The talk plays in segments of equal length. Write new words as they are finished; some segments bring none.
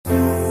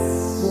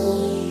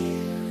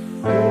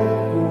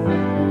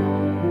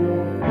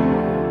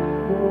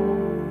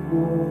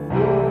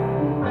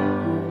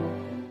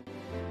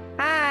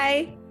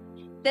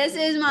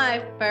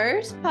my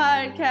first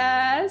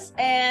podcast,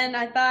 and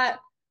I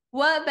thought,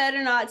 what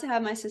better not to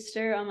have my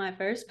sister on my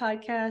first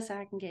podcast so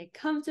I can get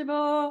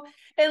comfortable.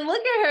 And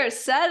look at her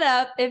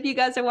setup. If you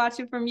guys are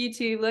watching from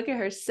YouTube, look at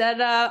her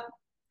setup.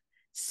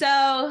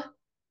 So,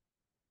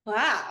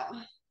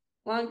 wow,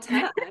 long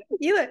time.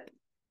 You look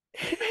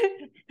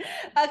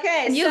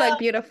Okay, you so look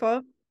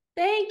beautiful.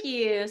 thank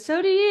you.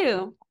 So do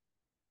you.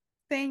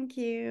 Thank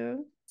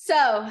you.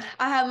 So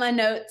I have my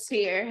notes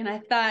here, and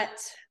I thought,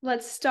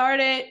 let's start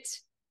it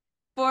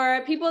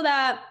for people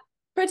that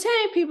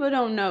pretend people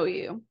don't know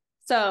you.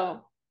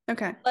 So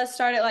Okay. let's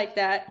start it like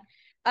that.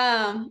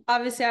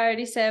 Obviously, I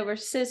already said we're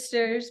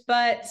sisters,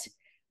 but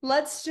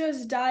let's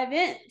just dive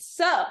in.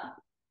 So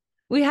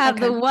we have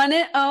the one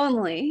and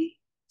only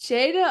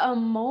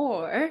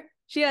JadaAmor.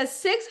 She has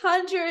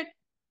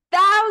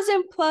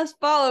 600,000 plus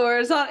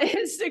followers on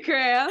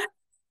Instagram.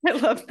 I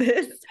love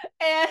this.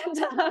 And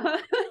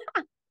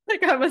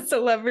Like I'm a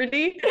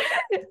celebrity.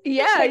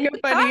 yeah, Like you a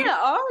funny. kind of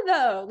are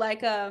though,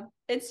 like a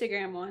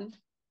Instagram one.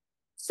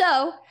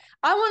 So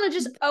I want to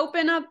just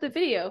open up the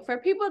video for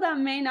people that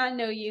may not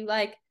know you.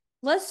 Like,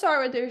 let's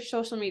start with your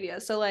social media.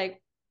 So,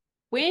 like,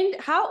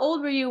 how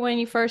old were you when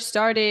you first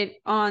started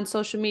on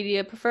social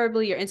media,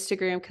 preferably your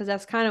Instagram, because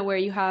that's kind of where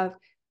you have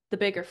the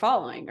bigger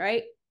following,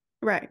 right?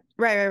 Right.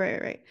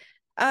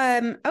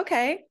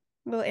 Okay.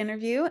 Little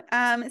interview.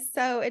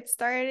 So it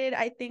started,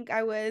 I think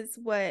I was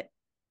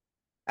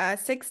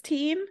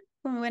 16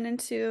 when we went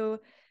into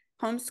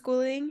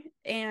homeschooling,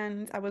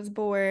 and I was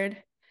bored.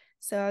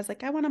 So I was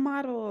like, I want to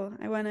model.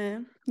 I want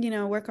to,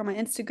 work on my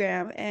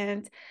Instagram.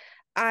 And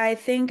I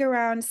think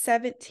around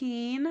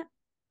 17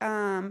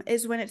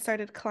 is when it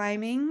started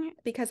climbing,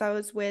 because I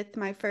was with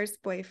my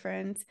first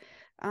boyfriend.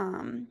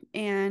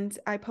 And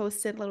I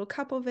posted little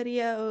couple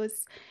videos,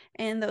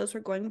 and those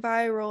were going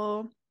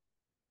viral.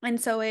 And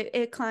so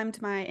it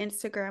climbed my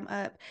Instagram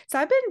up. So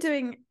I've been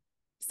doing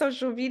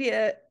social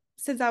media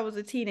since I was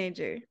a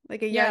teenager,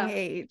 like a young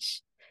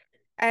age.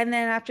 And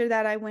then after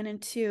that, I went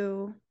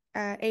into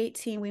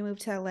 18, we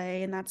moved to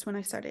LA, and that's when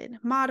I started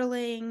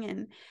modeling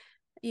and,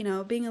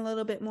 being a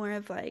little bit more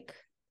of like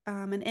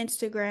an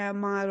Instagram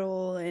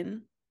model.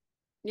 And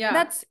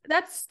that's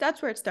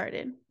where it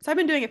started. So I've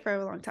been doing it for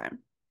a long time.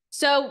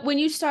 So when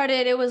you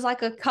started, it was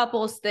like a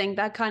couples thing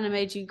that kind of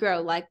made you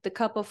grow, like the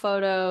couple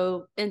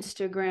photo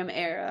Instagram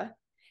era.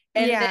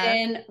 And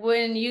then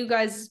when you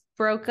guys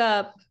broke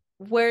up,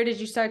 where did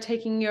you start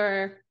taking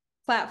your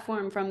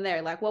platform from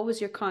there? Like, what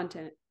was your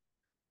content?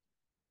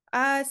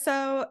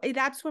 So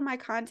that's when my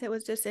content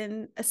was just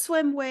in a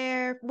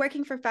swimwear,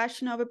 working for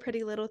Fashion Nova,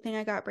 Pretty Little Thing.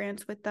 I got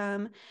brands with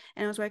them,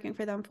 and I was working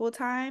for them full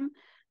time.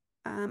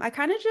 I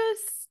kind of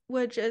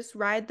would just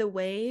ride the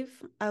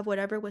wave of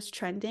whatever was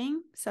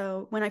trending.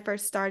 So when I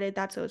first started,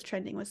 that's what was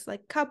trending, was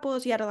like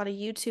couples. You had a lot of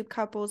YouTube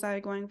couples that are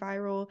going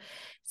viral.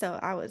 So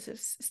I was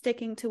just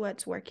sticking to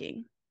what's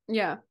working.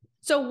 Yeah.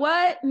 So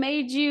what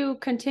made you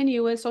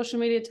continue with social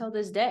media till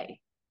this day?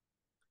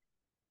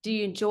 Do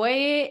you enjoy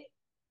it?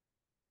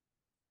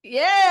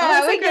 Yeah,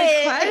 that's a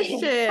good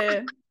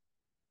question.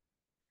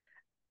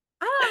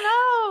 I don't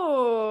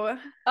know.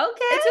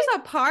 Okay. It's just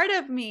a part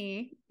of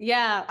me.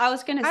 Yeah, I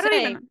was gonna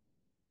say,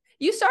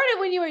 you started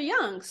when you were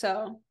young,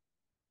 so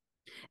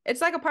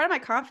it's like a part of my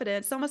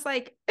confidence. It's almost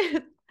like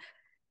kind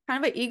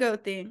of an ego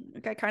thing.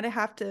 Like I kind of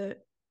have to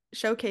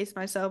showcase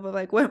myself of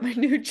like what my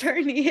new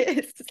journey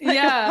is. It's like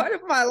a part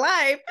of my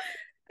life.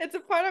 It's a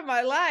part of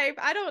my life.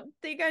 I don't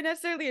think I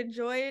necessarily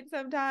enjoy it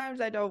sometimes.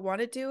 I don't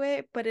want to do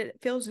it, but it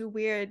feels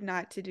weird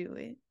not to do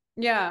it.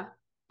 Yeah,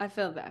 I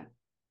feel that.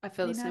 I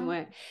feel the same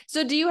way.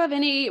 So do you have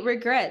any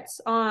regrets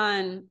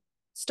on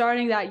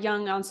starting that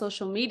young on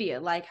social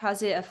media? Like,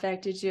 has it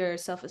affected your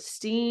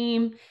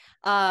self-esteem,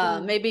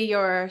 maybe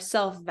your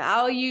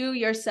self-value,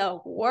 your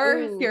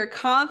self-worth, your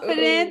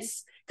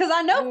confidence? Because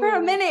I know for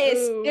a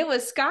minute it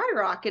was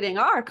skyrocketing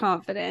our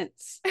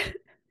confidence.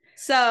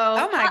 So,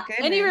 oh my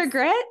goodness. Any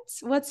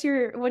regrets? What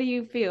do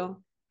you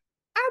feel?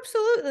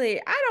 Absolutely.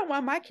 I don't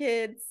want my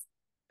kids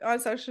on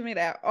social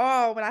media at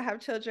all when I have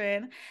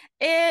children.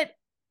 It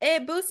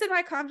boosted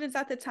my confidence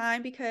at the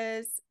time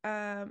because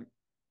I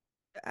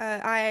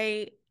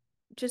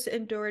just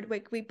endured,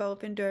 like we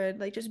both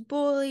endured, like just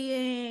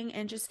bullying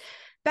and just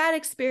bad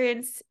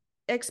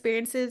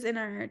experiences in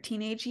our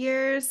teenage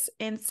years.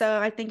 And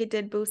so I think it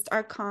did boost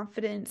our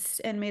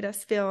confidence and made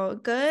us feel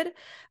good.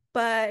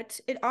 But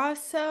it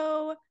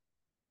also,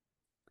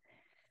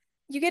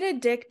 you get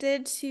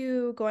addicted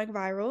to going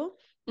viral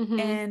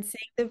and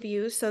seeing the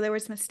views. So there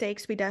was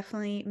mistakes I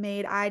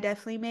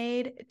definitely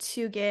made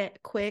to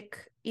get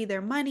quick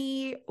either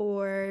money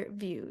or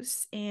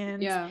views.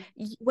 And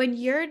when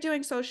you're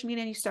doing social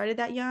media and you started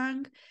that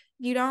young,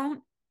 you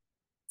don't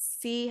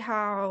see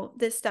how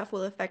this stuff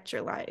will affect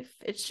your life.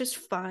 It's just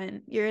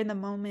fun. You're in the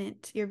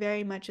moment. You're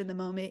very much in the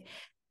moment.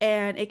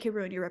 And it can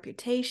ruin your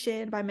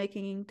reputation by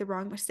making the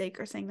wrong mistake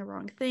or saying the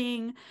wrong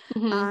thing.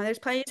 There's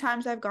plenty of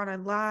times I've gone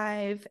on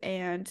live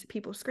and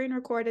people screen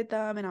recorded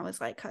them, and I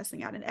was like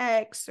cussing out an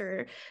ex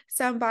or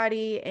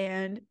somebody,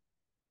 and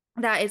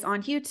that is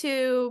on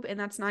YouTube, and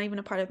that's not even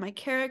a part of my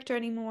character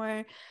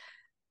anymore.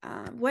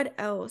 What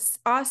else?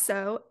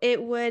 Also,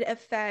 it would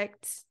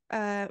affect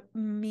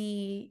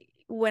me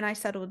when I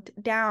settled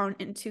down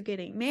into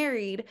getting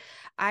married.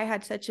 I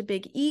had such a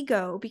big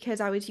ego because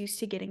I was used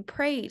to getting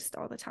praised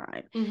all the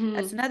time.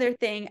 That's Mm-hmm. another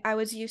thing. I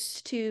was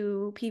used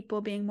to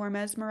people being more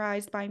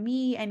mesmerized by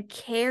me and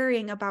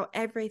caring about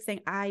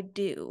everything I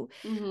do,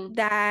 Mm-hmm.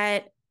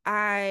 that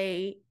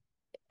I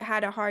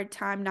had a hard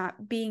time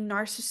not being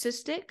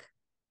narcissistic.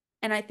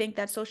 And I think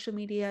that social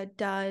media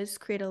does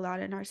create a lot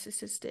of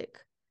narcissistic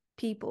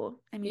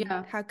people. I mean,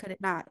 Yeah. how could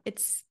it not?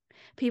 It's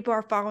people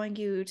are following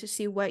you to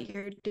see what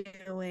you're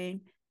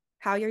doing,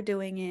 how you're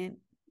doing it.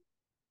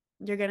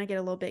 You're gonna get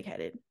a little big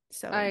headed. I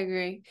So,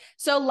 agree.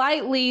 So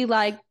lightly,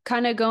 like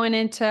kind of going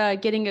into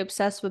getting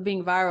obsessed with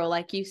being viral,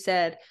 like you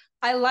said,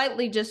 I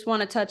lightly just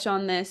want to touch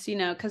on this,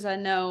 because I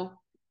know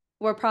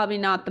we're probably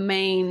not the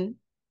main,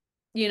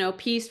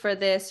 piece for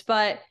this,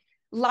 but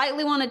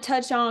lightly want to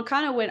touch on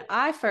kind of when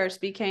I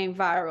first became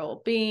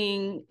viral,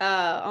 being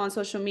on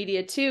social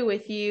media too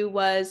with you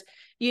was,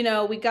 we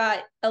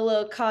got a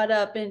little caught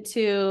up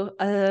into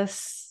a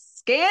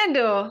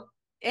scandal.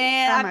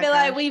 And oh I my feel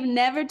like gosh, we've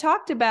never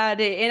talked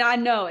about it. And I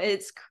know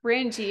it's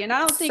cringy. And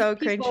it's so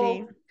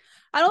cringy.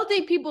 I don't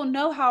think people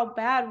know how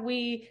bad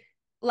we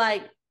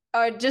like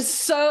are just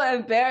so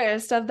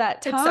embarrassed of that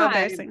It's so time.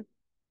 embarrassing.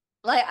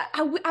 Like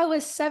I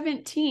was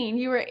 17,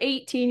 you were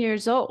 18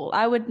 years old.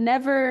 I would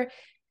never,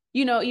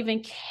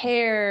 even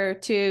care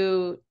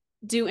to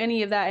do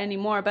any of that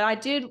anymore. But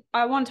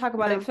I want to talk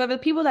about it No, for the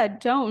people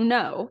that don't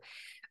know.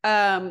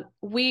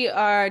 We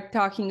are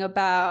talking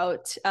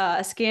about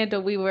a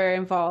scandal we were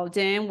involved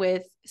in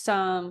with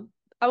some,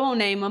 I won't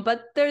name them,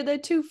 but they're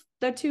two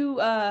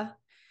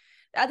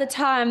at the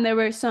time there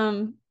were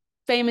some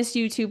famous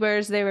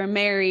YouTubers. They were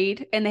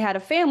married and they had a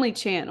family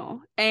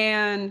channel.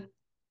 And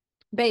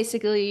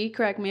basically,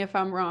 correct me if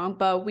I'm wrong,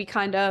 but we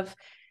kind of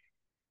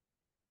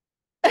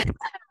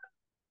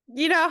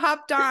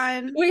hopped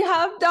on. we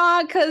hopped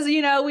on because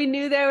we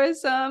knew there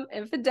was some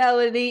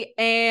infidelity,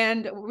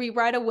 and we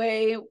right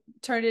away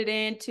turned it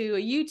into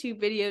a YouTube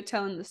video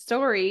telling the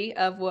story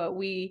of what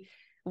we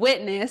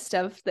witnessed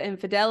of the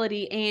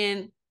infidelity.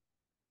 And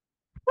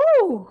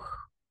whew,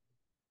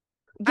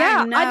 I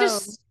yeah, know.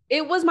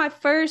 it was my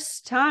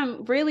first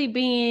time really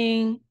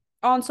being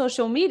on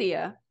social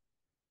media.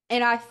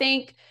 And I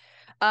think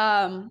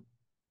um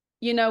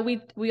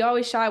we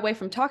always shy away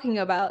from talking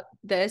about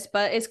this,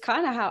 but it's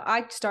kind of how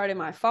I started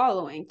my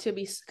following, to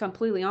be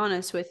completely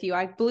honest with you.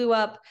 I blew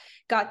up,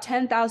 got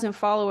 10,000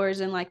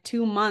 followers in like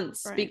 2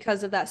 months Right.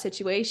 because of that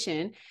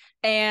situation.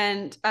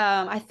 And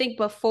I think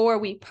before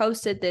we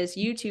posted this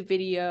YouTube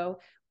video,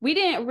 we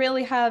didn't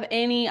really have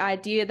any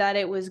idea that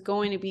it was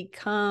going to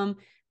become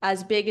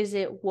as big as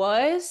it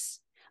was.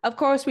 Of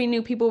course, we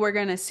knew people were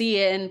going to see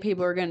it and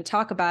people were going to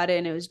talk about it,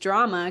 and it was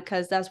drama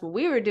because that's what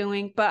we were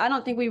doing. But I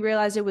don't think we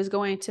realized it was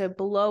going to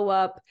blow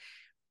up.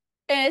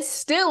 And it's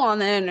still on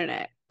the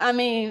internet. I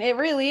mean, it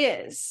really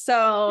is.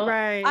 So I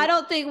Right.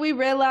 don't think we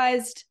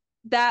realized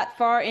that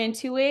far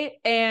into it.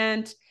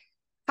 And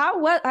how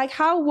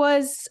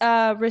was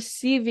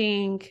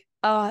receiving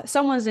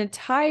someone's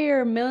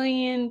entire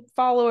million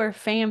follower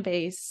fan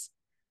base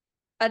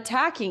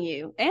attacking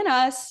you and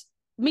us,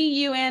 me,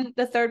 you, and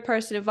the third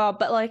person involved?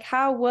 But like,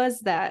 how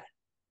was that?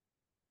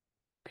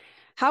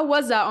 How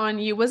was that on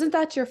you? Wasn't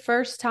that your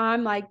first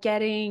time like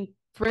getting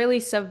really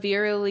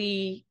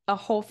severely a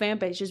whole fan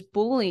base just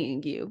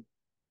bullying you?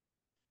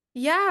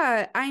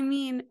 Yeah, I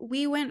mean,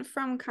 we went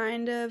from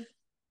kind of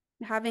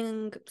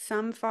having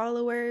some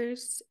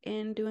followers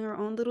and doing our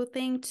own little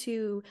thing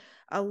to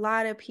a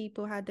lot of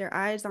people had their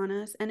eyes on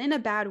us, and in a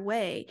bad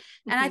way.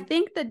 And I Mm-hmm.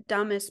 think the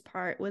dumbest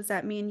part was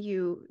that me and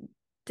you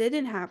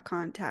didn't have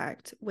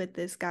contact with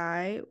this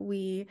guy.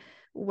 We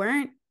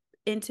weren't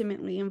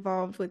intimately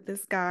involved with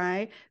this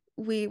guy.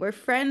 We were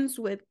friends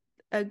with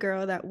a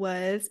girl that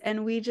was,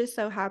 and we just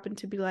so happened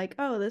to be like,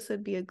 oh, this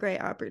would be a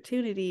great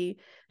opportunity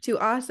to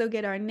also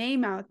get our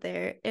name out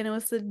there. And it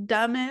was the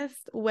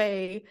dumbest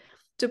way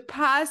to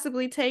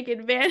possibly take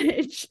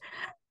advantage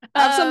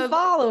Of some of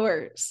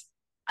followers.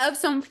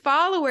 some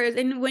followers.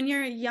 And when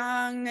you're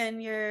young and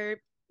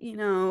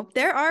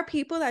there are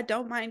people that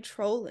don't mind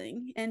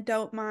trolling and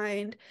don't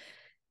mind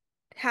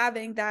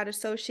having that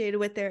associated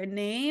with their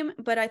name.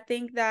 But I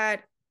think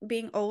that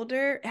being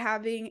older,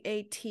 having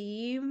a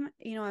team,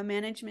 a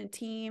management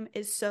team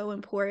is so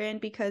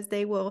important because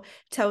they will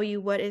tell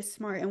you what is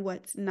smart and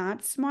what's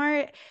not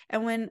smart.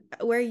 And when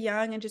we're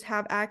young and just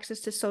have access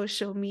to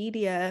social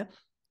media,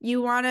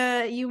 you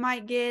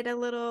might get a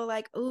little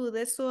like, oh,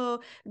 this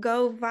will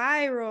go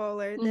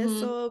viral or this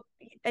Mm-hmm. will,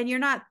 and you're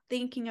not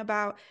thinking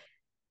about,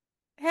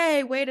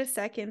 hey, wait a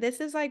second,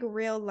 this is like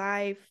real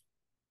life,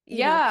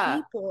 Yeah.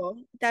 people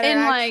that are And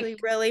actually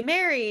like, really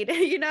married,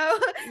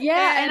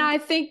 yeah. And and I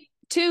think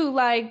too,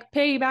 like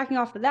piggybacking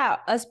off of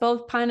that, us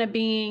both kind of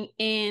being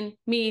in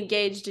me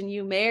engaged and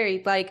you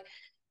married, like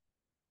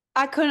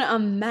I couldn't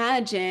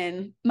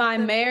imagine my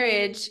the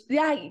marriage.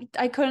 pain,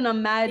 Yeah, I couldn't the,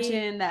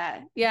 imagine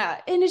that.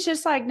 Yeah. And it's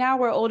just like now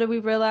we're older, we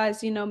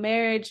realize,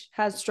 marriage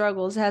has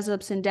struggles, it has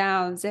ups and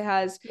downs, it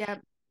has yeah,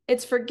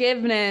 it's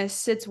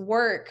forgiveness, it's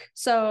work.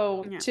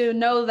 So Yeah. to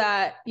know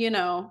that, you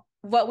know,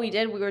 what we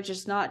did, we were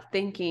just not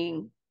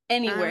thinking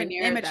anywhere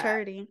near that.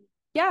 Immaturity.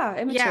 Yeah,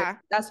 immature. Yeah.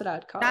 That's what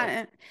I'd call it.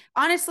 Not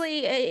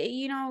honestly,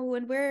 you know,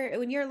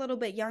 when you're a little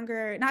bit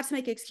younger, not to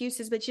make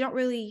excuses, but you're not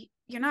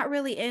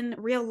really in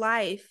real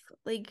life,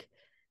 like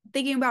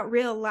thinking about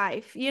real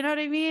life. You know what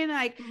I mean?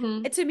 Like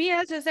Mm-hmm. to me,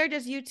 it's just they're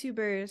just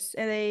YouTubers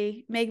and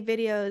they make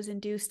videos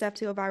and do stuff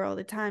to go viral all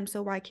the time.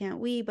 So why can't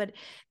we? But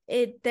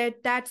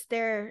that's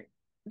their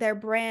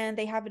brand.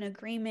 They have an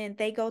agreement.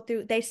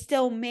 They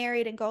still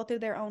married and go through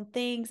their own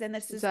things. And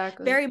this is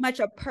Exactly. very much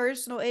a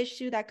personal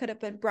issue that could have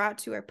been brought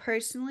to her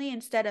personally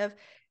instead of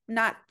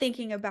not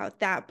thinking about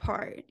that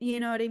part. You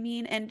know what I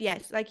mean? And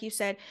yes, like you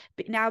said,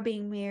 now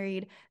being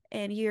married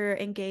and you're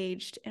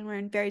engaged and we're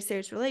in very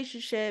serious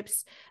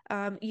relationships,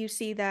 we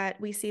see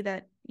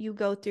that you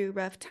go through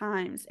rough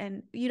times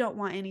and you don't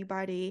want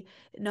anybody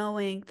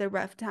knowing the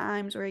rough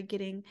times or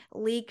getting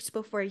leaked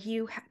before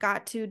you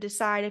got to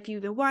decide if you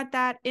even want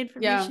that Yeah,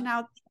 information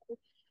out there.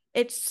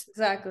 It's,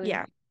 exactly.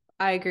 yeah.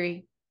 I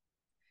agree.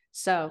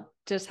 So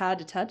just had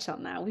to touch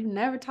on that. We've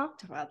never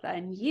talked about that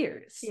in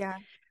years. Yeah.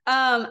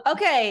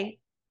 Okay.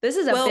 This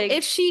is a Well, big,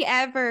 if she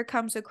ever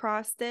comes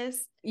across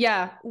this,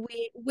 yeah,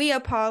 we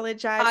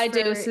apologize I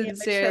do for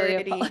sincerely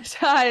immaturity.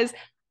 apologize.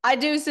 I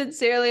do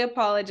sincerely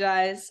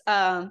apologize.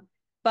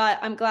 But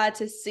I'm glad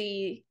to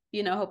see,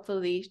 you know,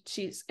 hopefully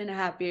she's in a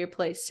happier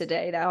place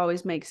today. That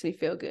always makes me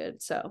feel good.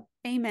 So,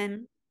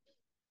 Amen.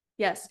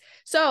 yes.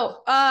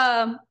 So,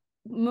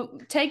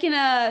 taking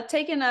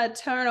a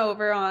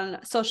turnover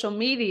on social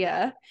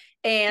media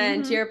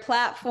and Mm-hmm. your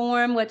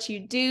platform, what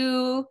you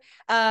do.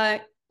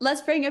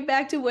 Let's bring it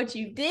back to what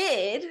you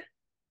did.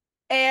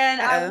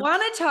 And I Uh-oh.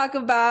 want to talk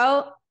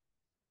about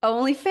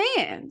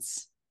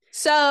OnlyFans. Oh,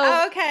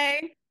 So,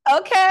 okay.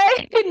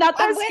 okay, not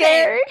I'm that with it.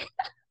 scary.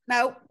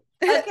 Nope.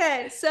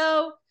 Okay,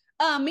 so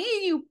me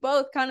and you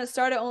both kind of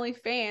started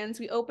OnlyFans.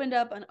 We opened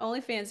up an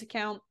OnlyFans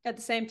account at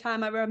the same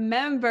time. I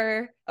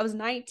remember I was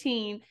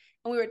 19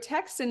 and we were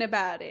texting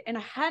about it, and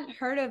I hadn't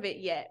heard of it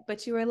yet.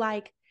 But you were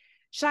like,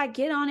 "Should I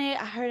get on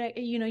it? I heard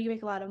you know you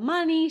make a lot of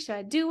money. Should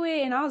I do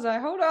it?" And I was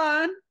like, "Hold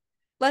on,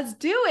 let's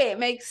do it. It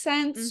makes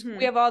sense. We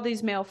Mm-hmm. have all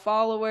these male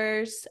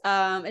followers.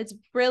 It's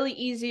really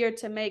easier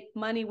to make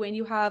money when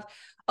you have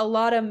a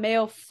lot of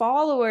male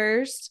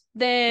followers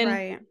than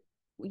Right.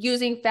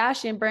 using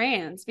fashion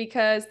brands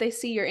because they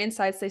see your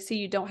insights. They see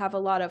you don't have a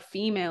lot of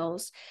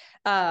females.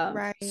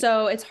 Right.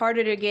 So it's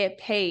harder to get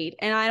paid.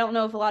 And I don't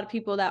know if a lot of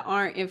people that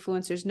aren't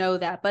influencers know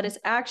that, but it's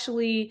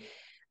actually,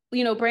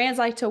 you know, brands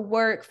like to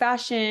work,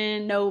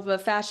 Fashion Nova,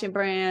 fashion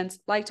brands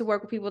like to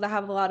work with people that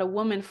have a lot of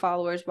women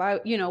followers. Why,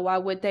 you know, why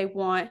would they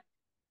want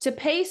to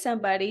pay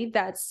somebody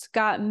that's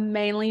got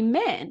mainly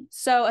men?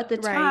 So at the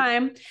Right.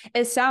 time,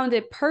 it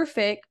sounded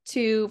perfect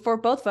to for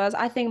both of us.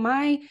 I think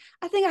I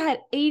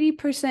had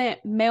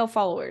 80% male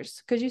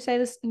followers. Could you say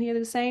this nearly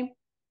the same?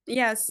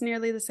 Yes,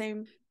 nearly the same.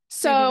 Maybe even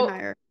So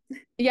higher.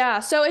 yeah,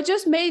 so it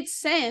just made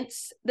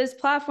sense. This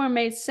platform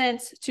made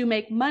sense to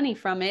make money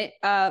from it,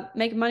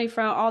 make money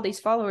from all these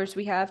followers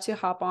we have to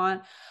hop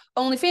on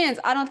OnlyFans.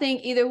 I don't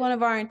think either one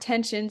of our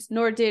intentions,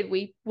 nor did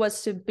we,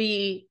 was to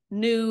be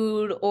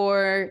nude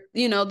or,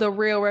 you know, the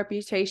real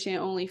reputation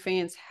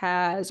OnlyFans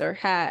has or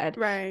had.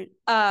 Right.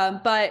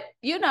 But,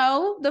 you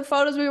know, the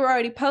photos we were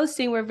already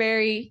posting were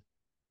very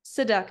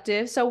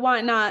seductive. So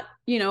why not,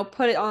 you know,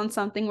 put it on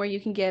something where you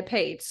can get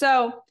paid?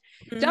 So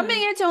jumping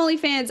Mm-hmm. into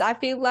OnlyFans, I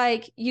feel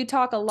like you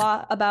talk a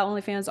lot about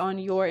OnlyFans on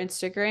your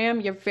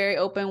Instagram. You're very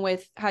open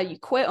with how you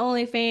quit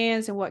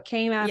OnlyFans and what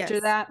came after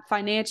Yes. that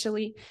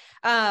financially.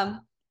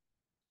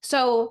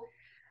 So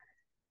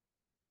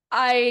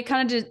I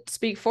kind of did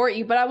speak for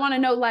you, but I want to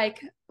know,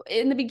 like,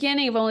 in the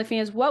beginning of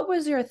OnlyFans, what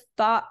was your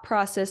thought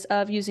process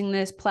of using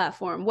this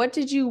platform? What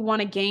did you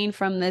want to gain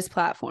from this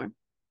platform?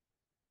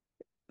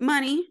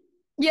 Money.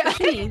 Yeah. What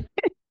you mean?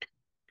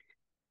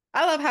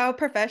 I love how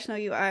professional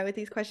you are with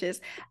these questions.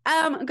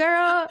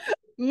 Girl,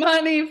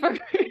 Money for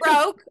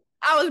broke.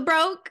 I was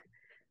broke.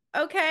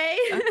 Okay.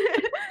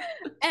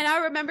 And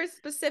I remember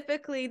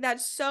specifically that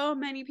so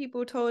many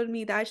people told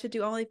me that I should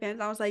do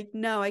OnlyFans. I was like,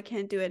 no, I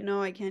can't do it.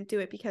 No, I can't do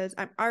it because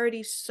I'm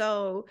already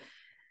so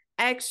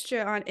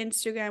extra on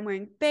Instagram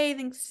wearing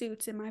bathing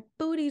suits and my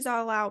booty's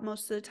all out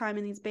most of the time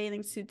in these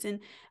bathing suits. And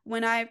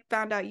when I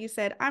found out you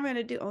said, I'm going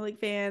to do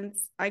OnlyFans,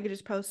 I could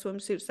just post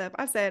swimsuit stuff.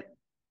 I said,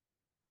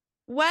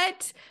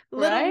 what?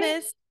 Little right?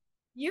 Miss,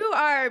 you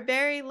are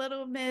very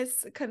Little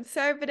Miss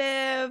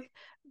conservative,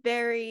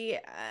 very,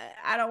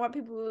 I don't want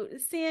people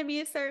seeing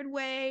me a certain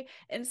way.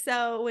 And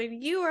so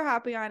when you were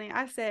hopping on it,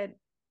 I said,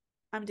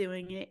 I'm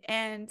doing it.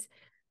 And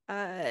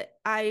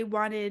I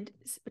wanted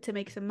to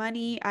make some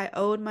money. I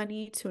owed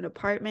money to an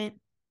apartment.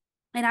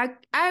 And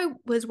I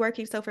was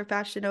working still for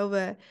Fashion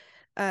Nova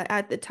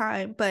at the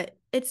time, but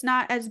it's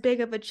not as big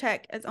of a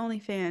check as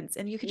OnlyFans,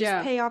 and you could just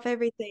Yeah. pay off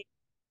everything.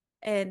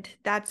 And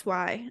that's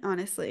why,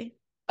 honestly.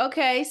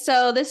 Okay,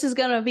 so this is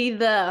gonna be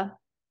the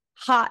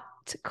hot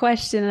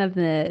question of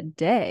the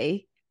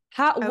day.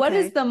 What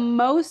is Okay. the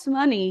most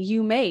money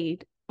you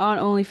made on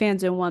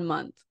OnlyFans in 1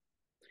 month?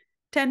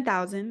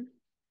 10,000.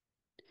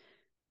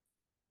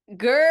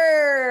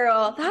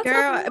 Girl, that's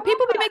Girl, a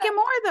people be lot. making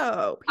more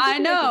though. People be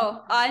making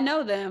more. I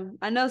know them.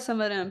 I know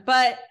some of them.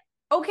 But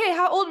okay,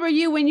 how old were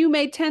you when you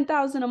made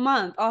 10,000 a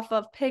month off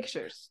of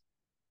pictures?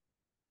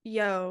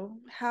 Yo,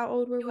 how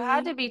old were You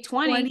had we? to be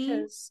 20 20,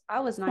 because I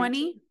was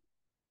 19. 20,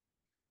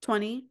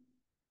 20.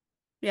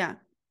 Yeah,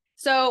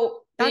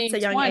 So that's being a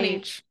young 20,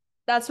 age.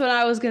 that's what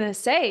I was gonna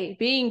say.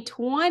 Being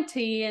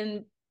 20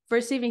 and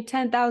receiving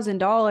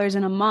 $10,000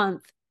 in a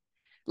month.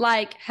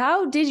 Like,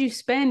 how did you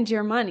spend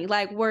your money?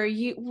 Like, were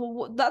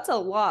you that's a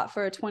lot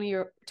for a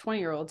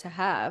 20-year-old to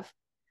have.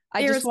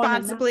 I just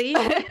want to know.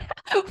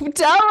 Irresponsibly.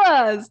 Tell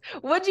us.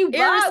 What'd you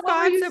buy? What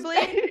were you Irresponsibly.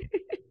 spending?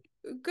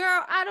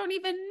 Girl, I don't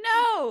even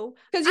know.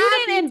 Because you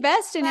I be didn't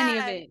invest in any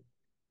of sad. it.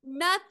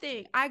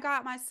 Nothing. I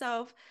got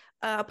myself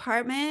an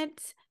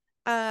apartment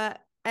uh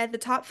at the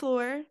top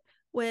floor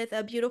with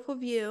a beautiful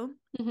view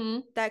Mm-hmm.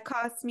 that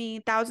cost me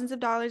thousands of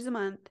dollars a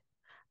month.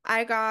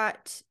 I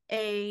got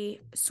a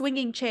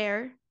swinging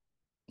chair,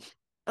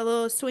 a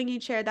little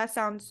swinging chair. That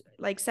sounds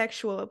like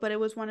sexual, but it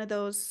was one of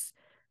those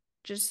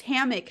just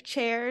hammock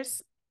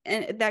chairs,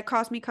 and that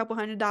cost me a couple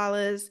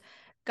 $100.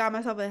 Got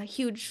myself a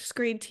huge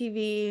screen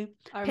TV,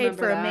 I paid remember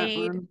for a that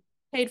maid, one.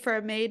 paid for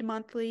a maid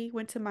monthly,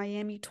 went to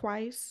Miami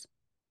twice.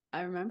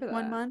 I remember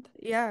One that. month.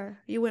 Yeah.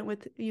 You went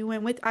with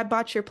I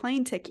bought your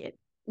plane ticket.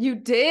 You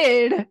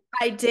did.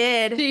 I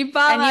did. She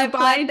bought And you my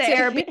bought plane the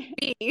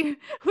ticket.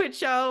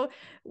 Airbnb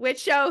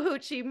with your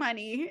hoochie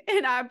money.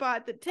 And I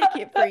bought the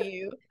ticket for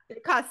you.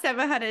 It cost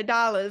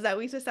 $700 that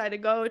we decided to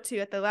go to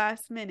at the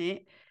last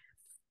minute.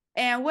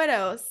 And what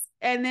else?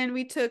 And then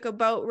we took a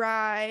boat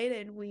ride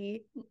and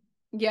we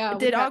Yeah, we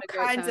did had all a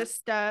great kinds of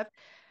time. stuff.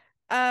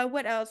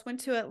 What else? Went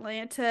to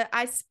Atlanta.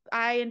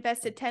 I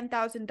invested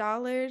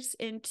 $10,000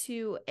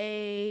 into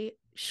a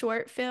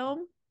short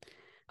film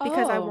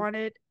because I Oh.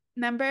 wanted,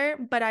 remember,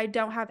 but I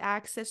don't have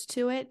access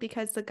to it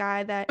because the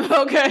guy that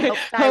Okay.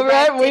 helped All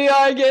right. direct it, We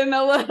are getting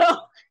a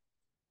little.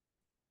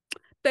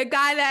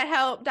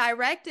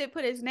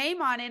 put his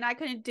name on it and I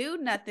couldn't do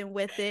nothing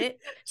with it.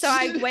 So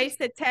I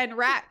wasted 10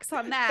 racks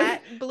on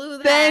that,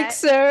 blew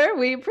Thanks, that. sir.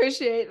 We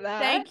appreciate that.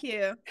 Thank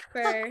you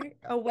for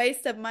a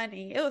waste of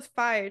money. It was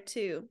fire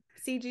too.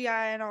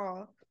 CGI and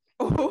all.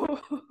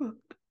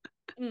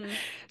 Mm,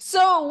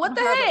 So what I'm a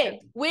the horrible heck?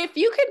 person. If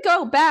you could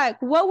go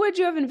back, what would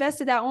you have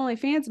invested that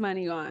OnlyFans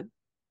money on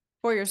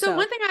for So yourself?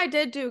 one thing I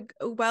did do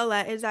well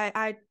at is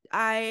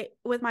I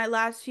with my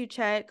last few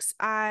checks,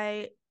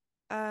 I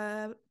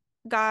uh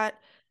got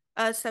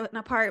us an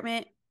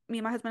apartment, me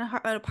and my husband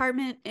an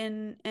apartment,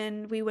 and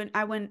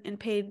I went and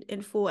paid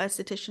in full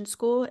esthetician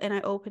school, and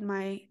I opened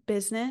my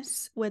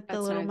business with the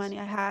That's little nice. money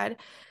I had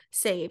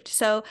saved.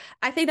 So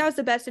I think that was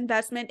the best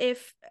investment.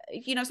 If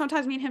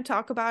sometimes me and him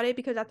talk about it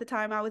because at the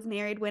time I was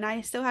married when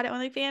I still had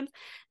OnlyFans,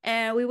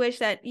 and we wish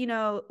that,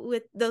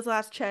 with those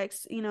last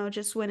checks,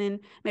 just went and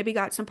maybe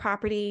got some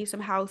property,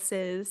 some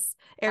houses,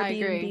 I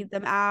agree. Airbnb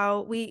them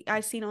out. I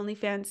seen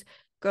OnlyFans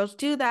girls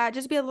do that.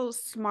 Just be a little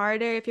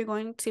smarter if you're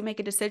going to make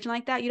a decision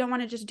like that. You don't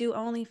want to just do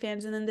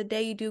OnlyFans and then the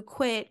day you do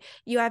quit,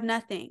 you have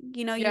nothing.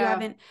 You Yeah.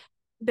 haven't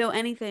built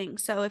anything.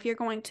 So if you're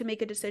going to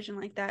make a decision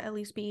like that, at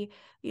least be,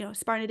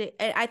 smart at it.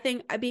 I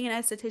think being an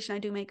esthetician, I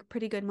do make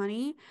pretty good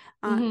money.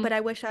 But Hmm.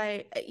 I wish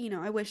I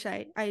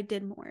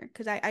did more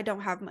because I don't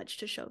have much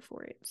to show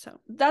for it. So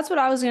That's what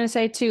I was gonna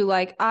say too.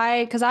 Like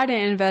because I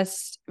didn't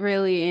invest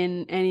really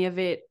in any of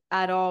it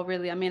at all,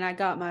 really. I mean, I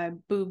got my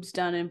boobs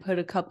done and put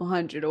a couple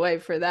hundred away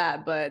for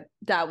that, but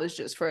that was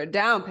just for a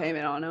down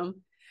payment on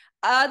them.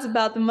 That's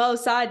about the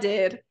most I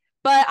did.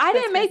 But I that's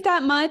didn't make crazy.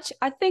 that much.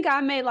 I think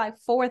I made like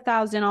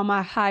 4,000 on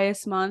my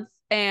highest month.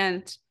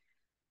 And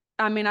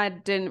I mean, I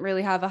didn't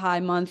really have a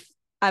high month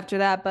after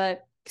that,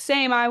 but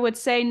same, I would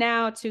say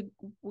now to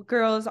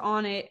girls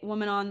on it,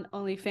 women on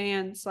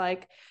OnlyFans,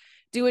 like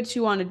do what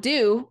you want to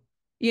do.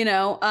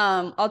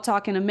 I'll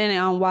talk in a minute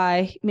on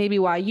why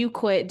you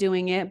quit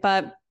doing it,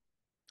 but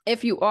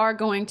if you are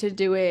going to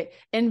do it,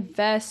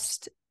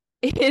 invest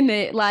in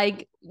it,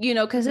 like,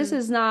 because this Mm-hmm.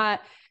 is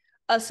not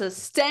a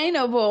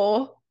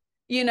sustainable,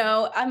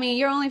 I mean,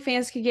 your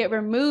OnlyFans can get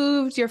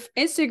removed, your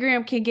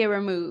Instagram can get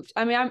removed.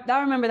 I mean, I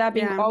remember that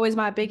being Yeah. always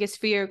my biggest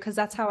fear because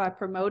that's how I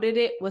promoted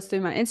it was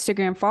through my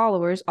Instagram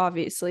followers,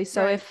 obviously.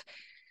 So Right. if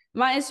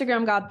my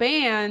Instagram got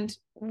banned,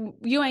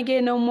 you ain't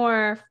getting no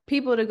more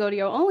people to go to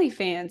your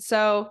OnlyFans.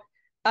 So,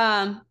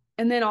 and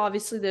then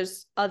obviously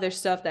there's other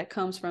stuff that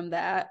comes from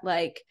that,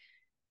 like,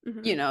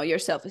 Mm-hmm. your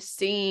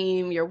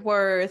self-esteem, your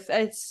worth.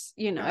 It's,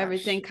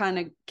 everything Gosh. kind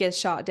of gets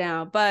shot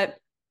down, but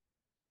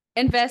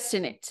invest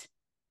in it.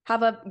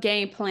 Have a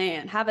game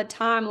plan, have a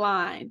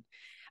timeline.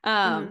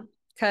 Mm-hmm.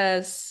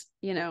 Because,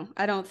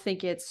 I don't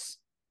think it's,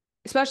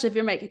 especially if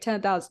you're making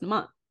 10,000 a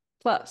month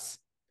plus,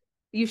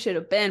 you should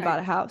have been Right. bought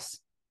a house.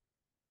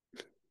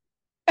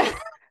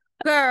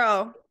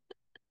 Girl,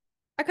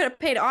 I could have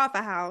paid off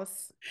a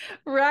house.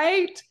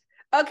 Right?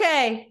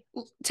 Okay.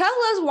 Tell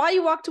us why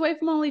you walked away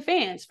from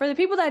OnlyFans. For the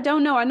people that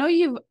don't know, I know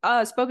you've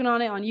spoken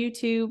on it on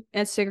YouTube,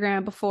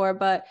 Instagram before,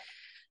 but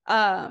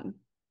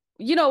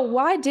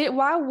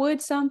why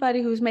would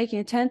somebody who's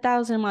making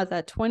 10,000 a month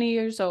at 20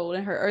 years old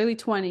in her early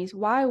 20s,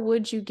 why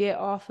would you get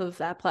off of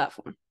that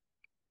platform?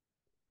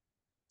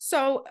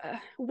 So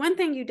one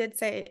thing you did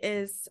say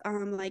is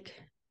like,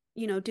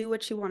 do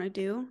what you want to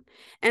do.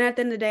 And at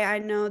the end of the day, I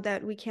know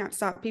that we can't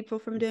stop people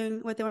from doing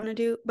what they want to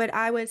do, but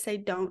I would say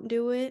don't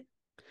do it.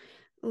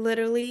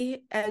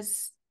 Literally,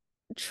 as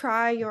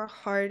try your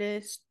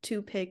hardest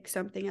to pick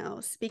something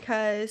else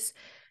because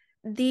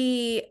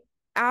the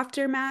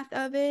aftermath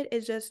of it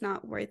is just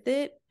not worth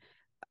it.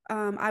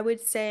 I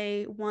would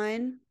say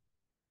one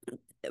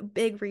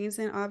big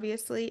reason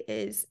obviously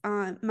is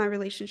my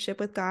relationship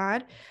with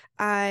God.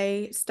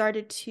 I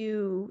started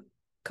to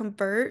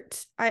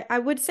convert. I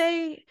wouldn't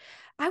say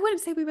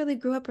we really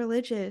grew up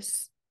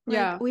religious. Like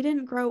Yeah. we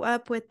didn't grow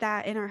up with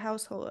that in our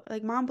household.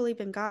 Like mom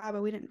believed in God,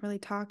 but we didn't really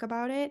talk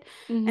about it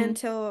Mm-hmm.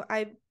 until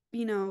I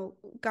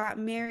got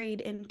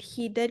married, and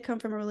he did come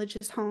from a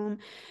religious home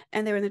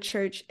and they were in the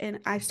church, and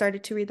I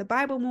started to read the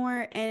Bible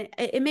more, and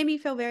it made me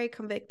feel very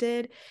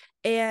convicted.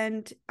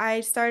 And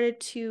I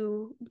started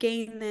to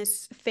gain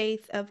this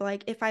faith of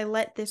like, if I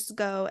let this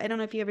go, I don't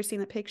know if you ever seen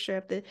the picture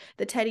of the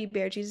teddy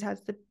bear. Jesus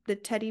has the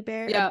teddy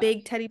bear, a Yeah.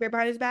 big teddy bear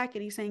behind his back,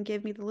 and he's saying,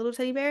 "Give me the little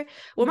teddy bear."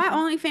 Well, my Mm-hmm.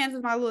 OnlyFans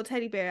was my little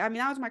teddy bear. I mean,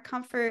 that was my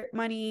comfort,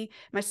 money,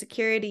 my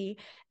security,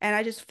 and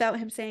I just felt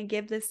him saying,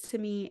 "Give this to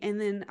me, and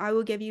then I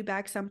will give you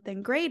back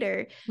something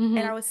greater." And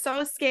Mm-hmm. I was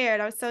so scared.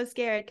 I was so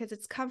scared because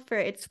it's comfort,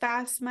 it's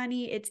fast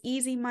money, it's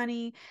easy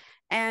money,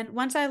 and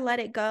once I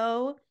let it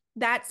go,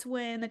 that's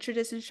when the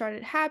tradition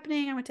started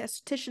happening. I went to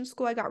esthetician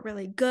school. I got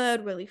really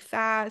good, really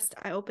fast.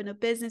 I opened a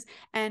business,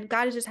 and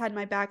God has just had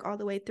my back all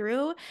the way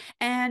through.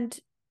 And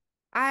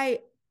I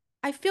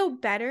I feel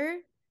better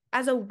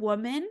as a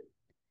woman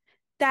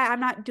that I'm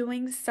not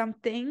doing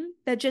something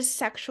that just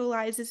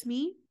sexualizes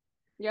me.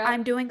 Yeah.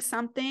 I'm doing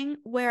something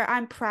where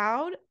I'm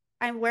proud.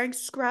 I'm wearing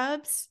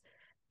scrubs,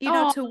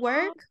 Oh, to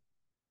work.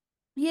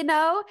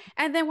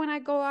 And then when I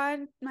go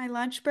on my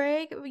lunch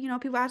break,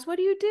 people ask, what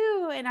do you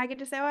do? And I get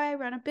to say, oh, I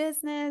run a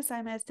business,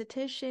 I'm an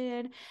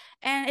esthetician.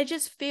 And it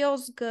just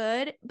feels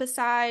good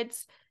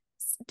besides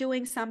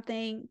doing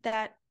something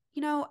that,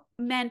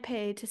 men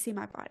pay to see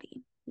my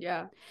body.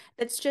 yeah.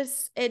 It's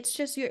just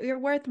you're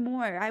worth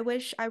more. I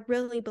wish I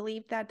really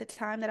believed that at the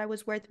time that I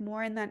was worth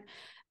more, and that,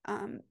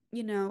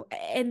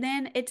 and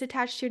then it's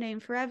attached to your name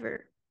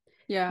forever,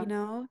 you Yeah.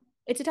 know?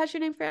 It's attached to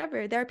your name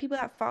forever. There are people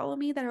that follow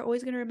me that are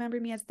always going to remember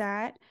me as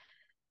that.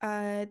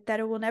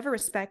 That will never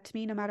respect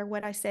me no matter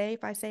what I say.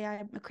 If I say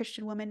I'm a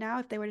Christian woman now,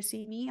 if they were to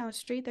see me on the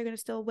street, they're gonna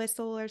still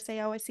whistle or say,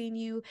 "Oh, I seen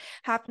you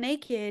half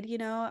naked."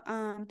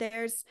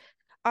 There's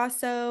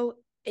also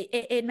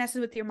it messes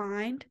with your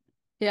mind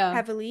Yeah.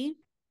 heavily,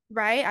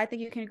 right? I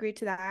think you can agree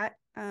to that.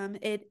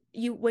 It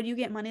you when you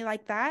get money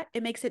like that,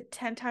 it makes it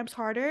 10 times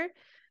harder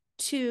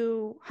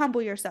to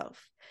humble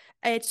yourself.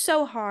 It's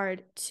so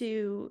hard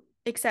to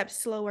accept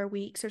slower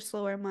weeks or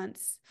slower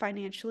months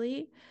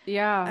financially.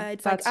 Yeah.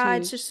 It's like, That's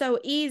it's huge. just so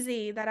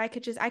easy that I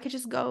could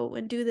just go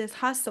and do this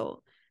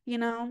hustle, you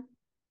know?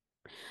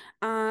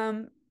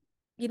 Um,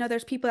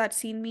 there's people that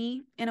seen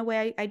me in a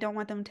way I don't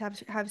want them to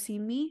have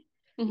seen me.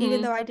 Even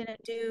Mm-hmm. though I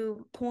didn't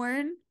do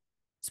porn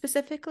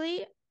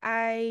specifically,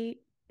 I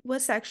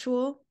was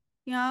sexual,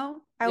 I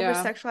over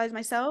Yeah. sexualized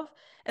myself.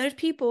 And there's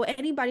people,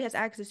 anybody has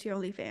access to your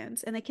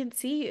OnlyFans and they can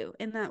see you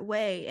in that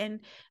way.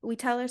 And we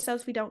tell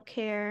ourselves we don't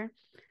care.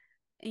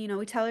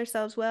 We tell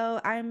ourselves,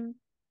 well, I'm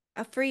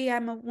a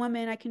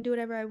woman, I can do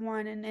whatever I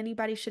want, and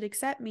anybody should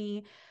accept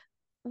me.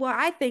 Well,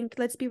 I think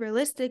let's be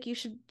realistic. You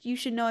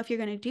should know if you're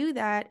going to do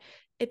that,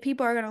 if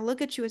people are going to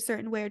look at you a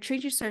certain way or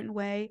treat you a certain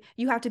way,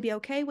 you have to be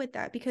okay with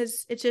that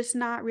because it's just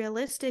not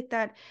realistic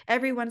that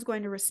everyone's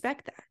going to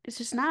respect that. It's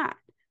just not.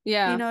 You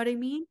Yeah. know what I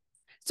mean?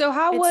 So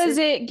how was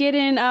It's it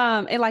getting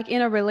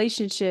in a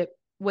relationship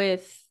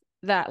with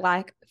that,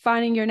 like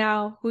finding your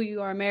now who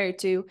you are married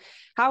to?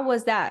 How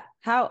was that?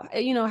 How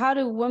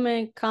do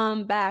women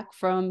come back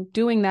from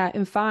doing that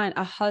and find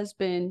a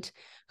husband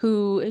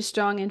who is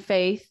strong in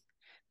faith?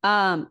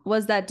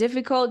 Was that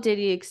difficult? Did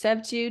he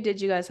accept you?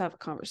 Did you guys have a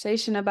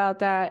conversation about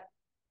that?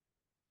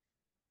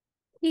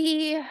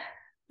 he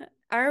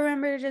I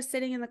remember just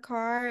sitting in the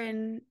car,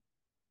 and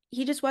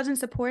he just wasn't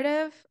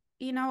supportive,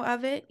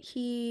 of it.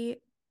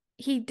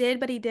 He did,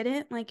 but he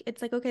didn't. Like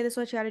it's like, okay, this is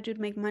what you got to do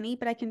to make money,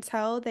 but I can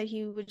tell that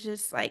he would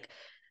just like,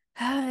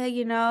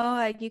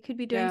 like you could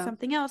be doing Yeah.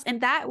 something else,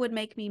 and that would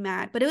make me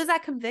mad. But it was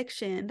that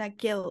conviction, that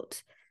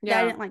guilt that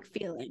I Yeah. didn't like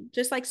feeling.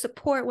 Just like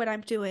support what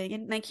I'm doing,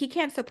 and like he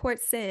can't support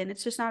sin.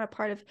 It's just not a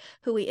part of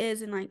who he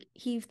is, and like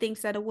he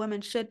thinks that a woman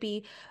should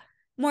be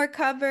more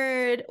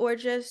covered or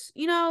just,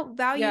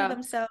 value Yeah.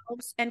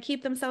 themselves and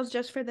keep themselves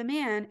just for the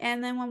man.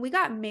 And then when we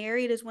got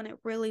married is when it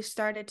really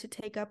started to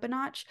take up a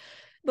notch.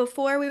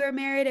 Before we were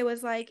married, it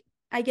was like,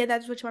 I get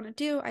that's what you want to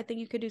do. I think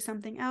you could do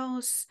something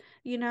else,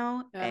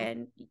 Yeah.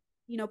 and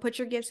put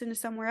your gifts into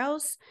somewhere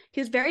else.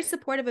 He was very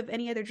supportive of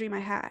any other dream I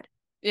had.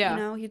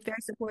 Yeah. He's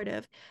very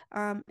supportive.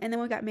 And then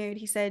when we got married,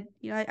 he said,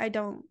 I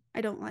don't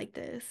like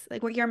this.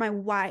 Like, well, you're my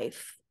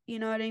wife. You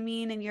know what I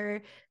mean? And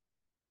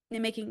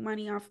and making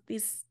money off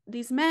these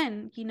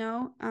men,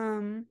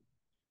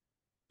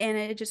 and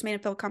it just made him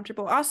feel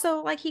comfortable.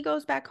 Also, like, he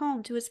goes back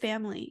home to his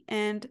family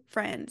and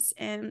friends,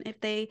 and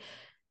if they,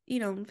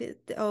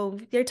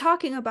 they're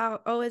talking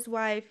about, his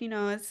wife,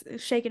 is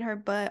shaking her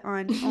butt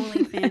on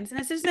OnlyFans, and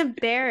it's just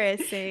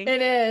embarrassing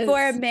It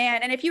for a is.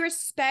 man. And if you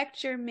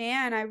respect your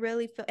man, I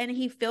really feel, and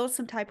he feels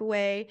some type of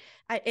way,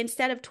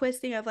 instead of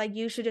twisting of like,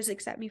 you should just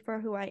accept me for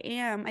who I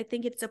am, I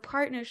think it's a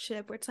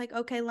partnership where it's like,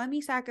 okay, let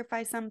me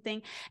sacrifice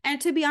something. And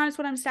to be honest,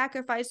 what I'm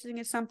sacrificing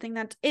is something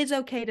that is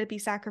okay to be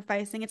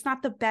sacrificing. It's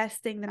not the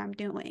best thing that I'm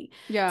doing.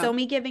 Yeah. So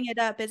me giving it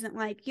up isn't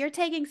like you're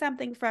taking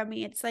something from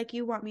me. It's like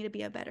you want me to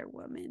be a better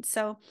woman.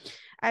 So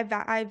I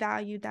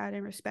valued that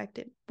and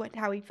respected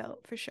how he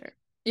felt, for sure.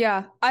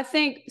 Yeah. I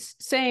think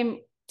same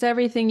to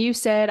everything you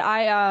said.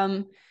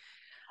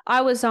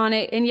 I was on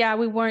it, and yeah,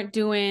 we weren't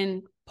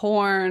doing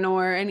porn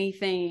or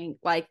anything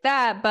like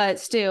that, but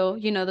still,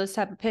 those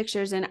type of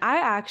pictures. And I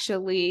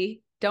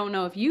actually don't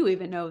know if you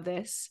even know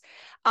this.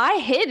 I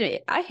hid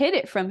it. I hid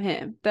it from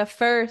him. The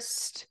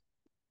first,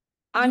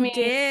 I You mean,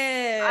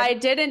 I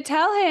did. didn't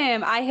tell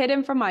him. I hid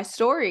him from my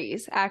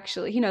stories,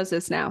 actually. He knows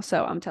this now,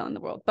 so I'm telling the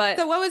world. But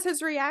So what was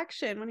his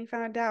reaction when he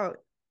found out?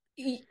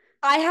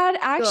 I had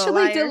You little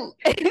actually liar.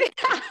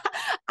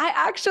 I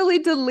actually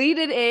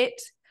deleted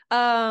it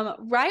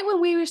right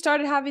when we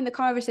started having the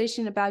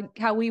conversation about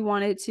how we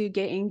wanted to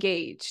get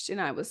engaged,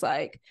 and I was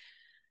like,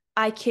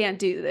 I can't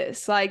do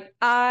this. Like,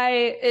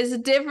 it's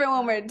different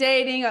when we're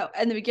dating.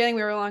 In the beginning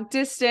we were long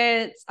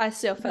distance. I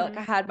still felt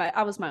like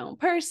I was my own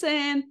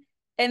person.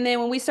 And then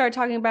when we started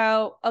talking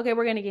about, okay,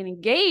 we're going to get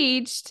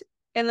engaged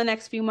in the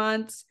next few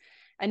months,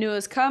 I knew it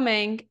was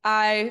coming.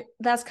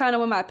 That's kind of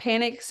when my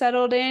panic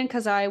settled in,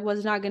 because I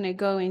was not going to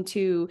go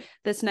into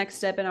this next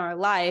step in our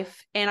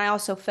life. And I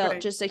also felt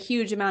Right. just a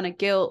huge amount of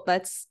guilt.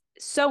 That's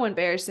so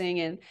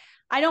embarrassing. And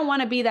I don't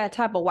want to be that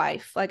type of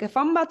wife. Like, if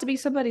I'm about to be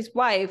somebody's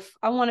wife,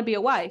 I want to be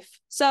a wife.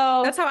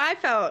 So That's how I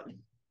felt.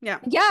 Yeah.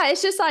 yeah,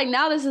 it's just like,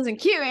 now this isn't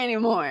cute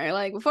anymore.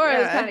 Like, before it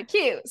was kind Yeah. of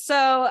cute.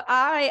 So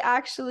I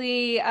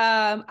actually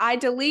I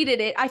deleted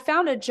it. I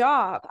found a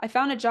job. I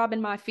found a job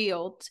in my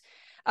field,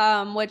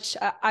 which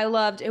I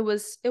loved. It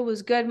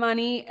was good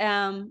money.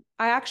 I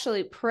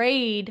actually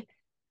prayed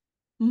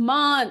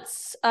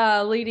months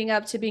leading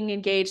up to being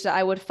engaged that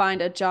I would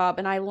find a job,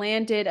 and I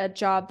landed a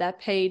job that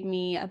paid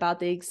me about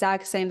the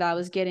exact same that I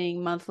was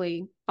getting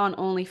monthly on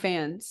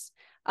OnlyFans.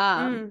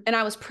 And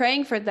I was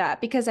praying for that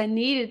because I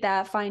needed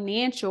that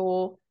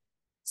financial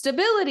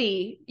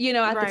stability,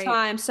 at the Right.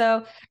 time.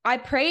 So I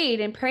prayed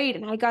and prayed,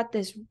 and I got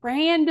this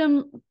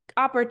random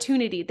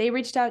opportunity. They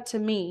reached out to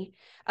me.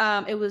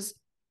 It was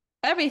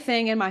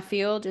everything in my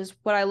field is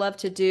what I love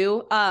to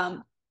do.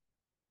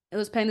 It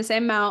was paying the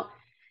same amount.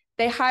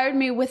 They hired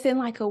me within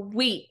like a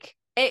week.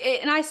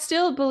 And I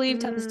still believe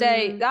to this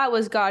day Mm. that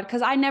was God,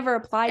 because I never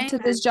applied to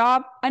this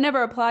Amen. job. I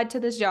never applied to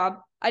this job.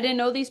 I didn't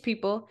know these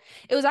people.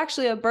 It was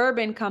actually a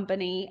bourbon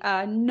company.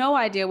 No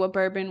idea what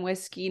bourbon,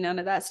 whiskey, none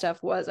of that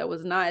stuff was. I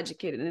was not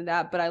educated in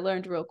that, but I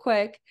learned real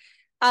quick.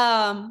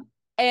 Um,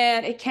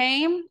 and it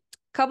came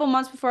a couple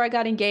months before I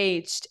got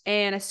engaged.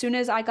 And as soon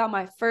as I got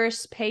my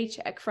first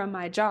paycheck from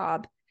my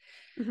job,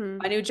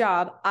 my new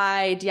job,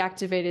 I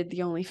deactivated the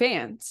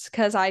OnlyFans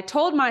because I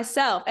told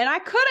myself, and I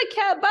could have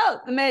kept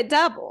both and made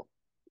double,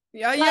 Oh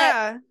but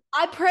yeah.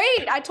 I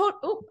prayed. I told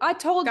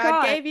God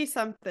God, gave you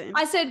something.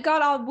 I said,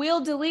 God, I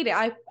will delete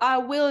it. I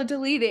will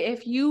delete it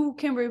if you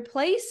can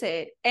replace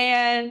it.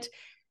 And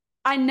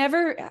I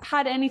never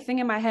had anything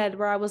in my head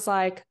where I was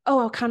like,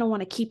 oh, I kind of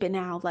want to keep it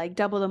now, like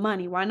double the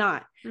money. Why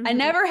not? That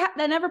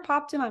never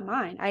popped in my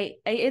mind. I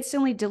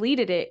instantly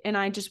deleted it, and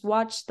I just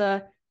watched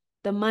the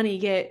money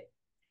get,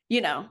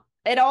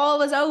 it all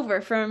was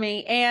over for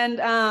me. And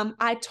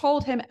I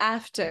told him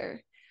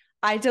after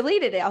I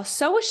deleted it, I was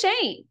so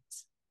ashamed.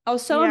 I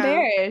was so Yeah.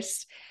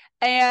 embarrassed.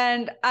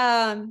 And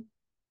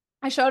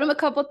I showed him a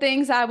couple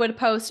things I would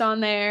post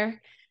on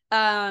there,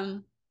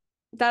 that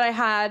I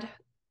had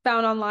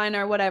found online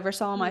or whatever,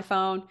 saw on my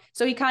phone.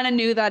 So he kind of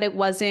knew that it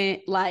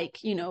wasn't like,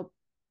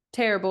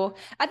 terrible.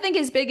 I think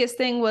his biggest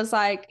thing was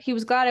like, he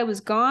was glad I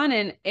was gone,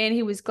 and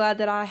he was glad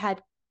that I had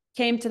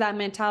came to that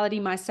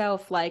mentality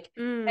myself, like,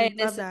 hey,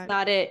 this Love is that.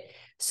 not it.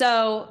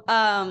 So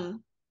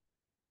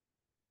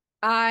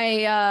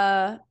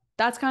I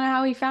that's kind of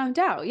how he found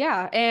out.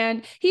 Yeah.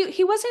 And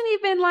he wasn't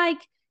even like,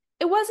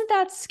 it wasn't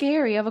that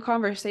scary of a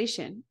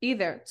conversation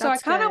either. So I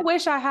That's kind of good.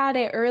 wish I had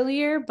it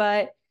earlier,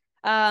 but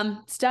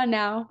it's done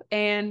now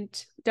and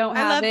don't I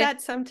have love it.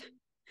 that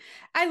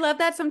I love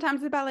that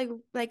sometimes about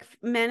like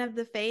men of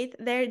the faith.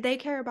 They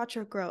care about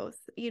your growth,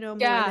 more than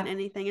Yeah.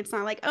 anything. It's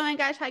not like, oh my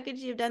gosh, how could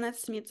you have done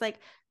this to me? It's like,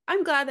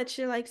 I'm glad that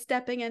you're like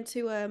stepping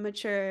into a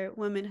mature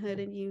womanhood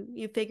and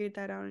you figured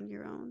that out on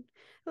your own.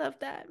 I love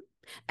that.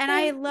 And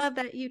I Yeah. love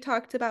that you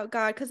talked about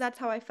God, because that's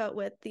how I felt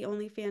with the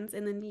OnlyFans,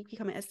 and then you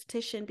become an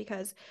esthetician,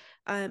 because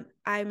I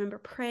remember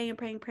praying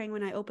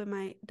when I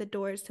opened the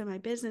doors to my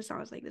business. I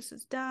was like, this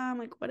is dumb.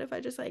 Like, what if I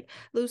just like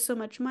lose so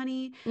much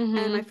money?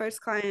 And my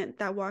first client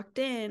that walked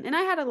in, and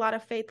I had a lot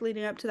of faith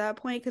leading up to that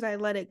point because I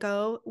let it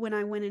go when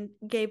I went and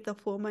gave the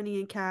full money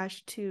in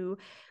cash to,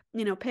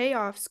 pay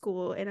off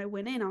school. And I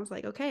went in, I was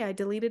like, okay, I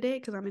deleted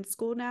it because I'm in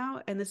school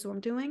now and this is what I'm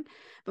doing.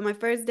 But my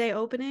first day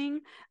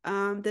opening,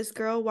 this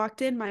girl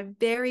walked in, my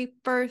very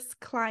first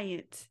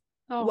client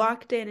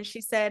walked in, and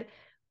she said,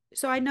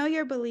 so I know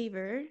you're a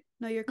believer,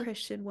 know you're a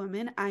Christian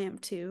woman. I am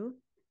too.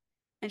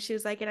 And she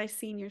was like, and I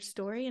seen your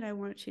story and I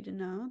want you to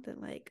know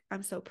that like,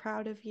 I'm so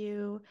proud of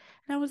you.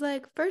 And I was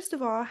like, first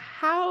of all,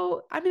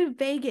 I'm in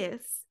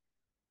Vegas.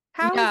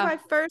 How is Yeah. my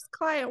first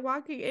client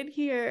walking in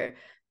here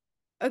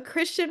a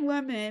Christian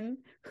woman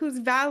who's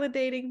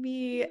validating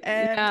me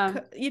and,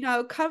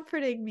 Yeah.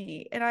 comforting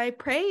me? And I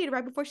prayed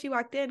right before she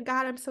walked in,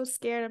 God, I'm so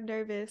scared. I'm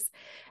nervous.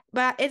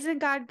 But isn't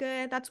God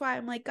good? That's why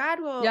I'm like, God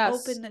will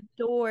Yes. open the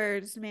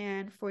doors,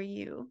 man, for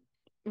you.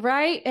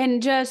 Right.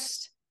 And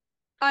just,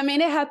 I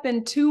mean, it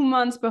happened 2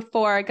 months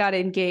before I got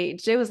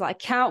engaged. It was like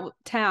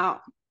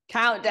countdown.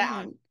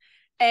 Mm-hmm.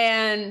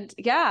 And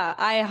yeah,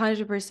 I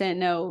 100%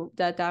 know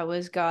that that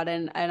was God.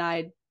 And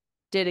I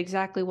did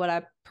exactly what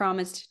I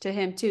promised to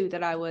him too,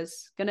 that I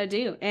was going to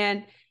do.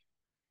 And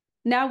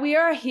now we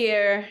are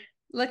here.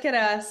 Look at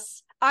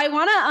us. I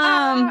want to,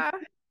 Ah,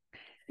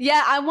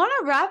 yeah, I want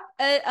to wrap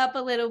it up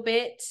a little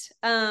bit.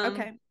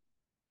 okay.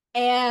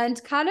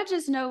 And kind of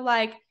just know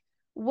like,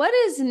 what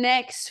is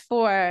next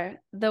for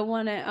the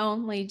one and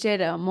only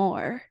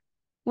JadaAmor?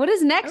 What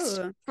is next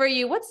Oh, for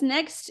you? What's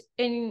next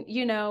in,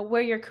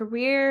 where your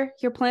career,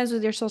 your plans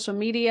with your social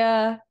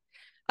media?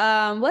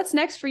 What's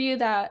next for you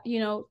that,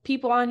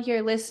 people on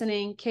here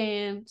listening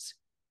can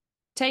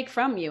take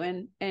from you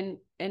and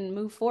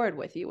move forward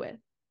with you with?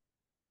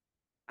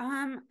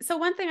 so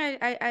one thing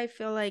I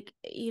feel like,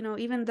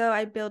 even though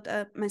I built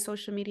up my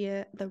social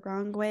media the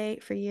wrong way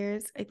for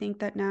years, I think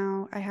that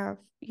now I have,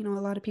 a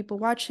lot of people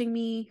watching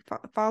me,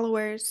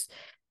 followers,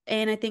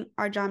 and I think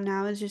our job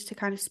now is just to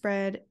kind of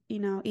spread,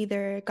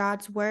 either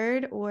God's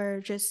word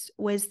or just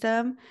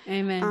wisdom,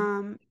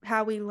 Amen.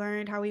 how we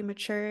learned, how we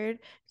matured,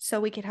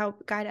 so we could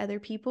help guide other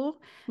people.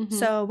 Mm-hmm.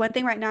 So one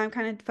thing right now I'm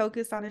kind of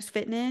focused on is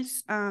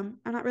fitness. I'm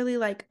not really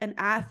like an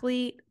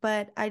athlete,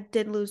 but I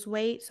did lose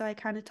weight, so I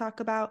kind of talk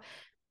about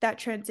that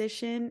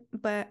transition,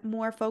 but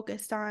more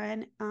focused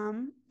on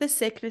the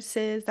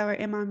sicknesses that were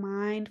in my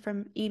mind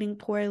from eating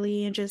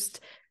poorly and just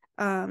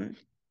um,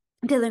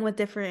 dealing with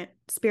different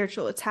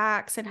spiritual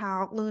attacks, and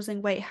how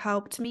losing weight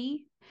helped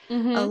me a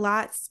Mm-hmm.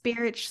 lot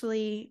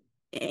spiritually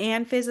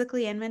and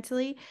physically and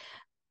mentally.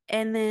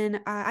 And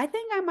then I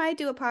think I might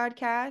do a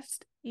podcast.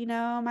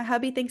 My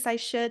hubby thinks I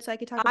should, so I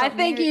could talk I about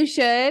think marriage. you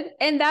should.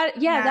 And that,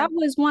 yeah, Yeah. that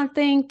was one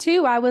thing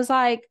too. I was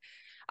like,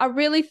 I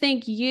really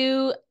think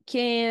you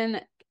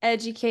can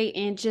educate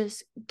and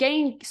just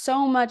gain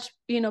so much,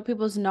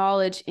 people's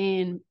knowledge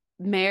in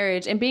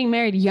marriage and being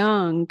married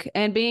young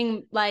and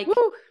being like,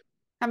 Woo!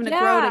 Having to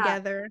grow yeah,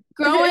 together.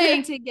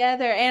 growing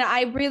together. And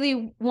I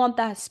really want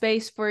that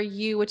space for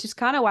you, which is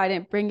kind of why I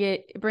didn't bring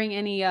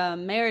any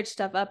marriage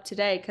stuff up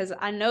today, because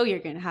I know you're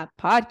gonna have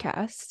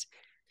podcasts.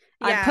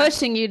 I'm Yeah.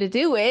 pushing you to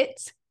do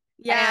it.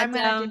 Yeah, I'm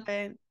And gonna do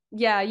it.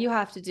 yeah, you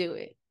have to do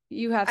it.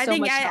 You have I so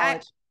think much I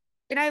knowledge.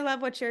 and I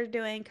love what you're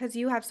doing because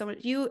you have so much.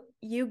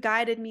 You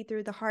guided me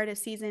through the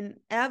hardest season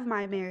of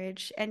my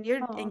marriage, and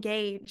you're Oh,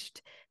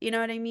 engaged. You know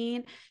what I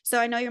mean? So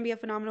I know you're gonna be a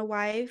phenomenal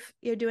wife.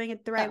 You're doing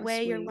it the that right was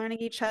way. You're sweet. learning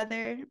each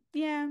other.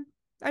 Yeah,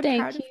 I'm proud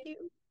Thank of you. you.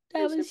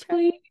 I'm That so was proud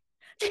of you. sweet.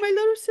 You're my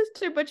little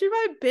sister, but you're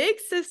my big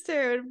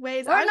sister in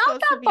ways We're I'm not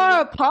supposed to that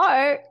far be.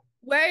 apart.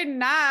 We're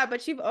not,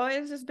 but you've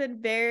always just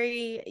been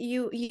very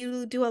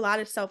you do a lot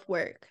of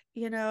self-work.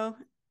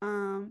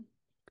 Um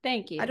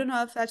Thank I you. don't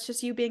know if that's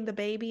just you being the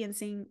baby and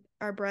seeing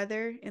our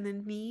brother and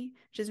then me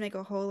just make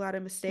a whole lot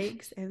of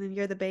mistakes, and then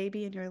you're the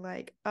baby and you're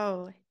like,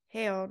 oh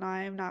hell no,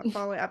 I'm not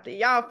following after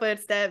y'all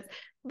footsteps.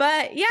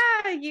 But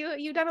yeah,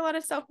 you've done a lot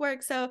of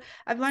self-work. So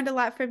I've learned a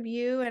lot from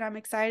you, and I'm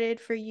excited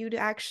for you to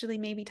actually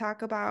maybe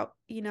talk about,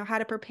 how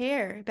to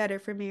prepare better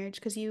for marriage,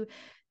 because you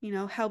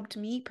helped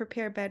me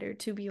prepare better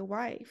to be a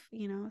wife.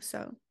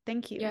 So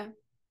thank you. Yeah.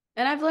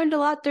 And I've learned a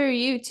lot through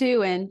you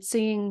too, and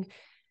seeing,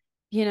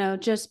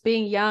 just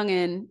being young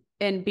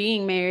and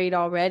being married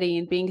already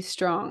and being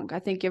strong. I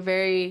think you're a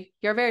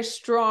very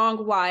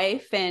strong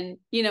wife. And,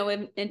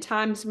 in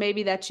times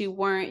maybe that you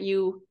weren't,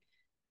 you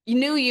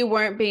knew you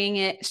weren't being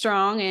it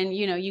strong, and,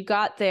 you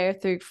got there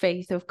through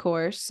faith, of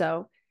course.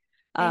 So,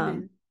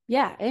 Amen.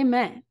 yeah,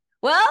 amen.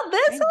 Well,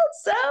 this Amen.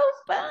 was so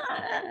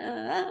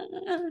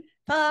fun.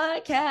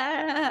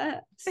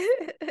 Podcast.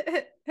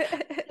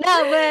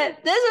 No,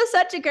 but this was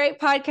such a great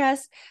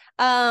podcast.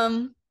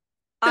 So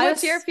I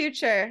what's your was,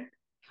 future?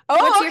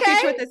 What's oh, your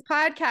future with okay. this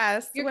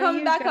podcast? You're What are coming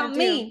you back gonna on do?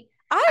 me.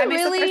 I I mean,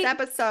 it's the first really,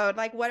 episode.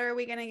 Like, what are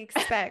we gonna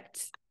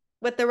expect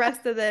with the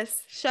rest of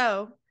this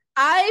show?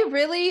 I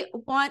really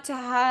want to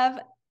have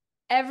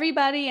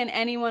everybody and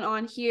anyone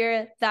on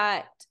here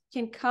that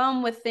can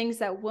come with things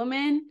that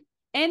women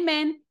and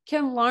men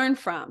can learn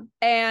from.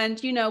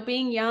 And, you know,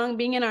 being young,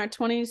 being in our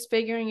 20s,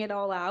 figuring it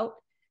all out,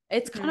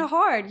 it's kind of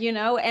hard, you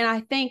know? And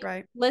I think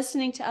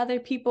listening to other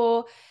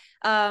people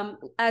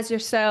as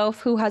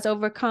yourself who has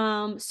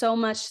overcome so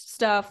much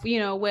stuff, you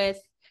know, with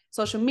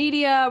social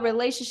media,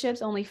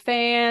 relationships,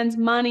 OnlyFans,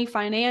 money,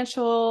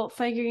 financial,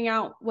 figuring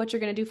out what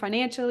you're going to do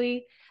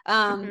financially.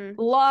 A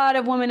lot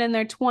of women in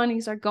their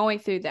 20s are going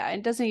through that.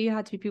 It doesn't even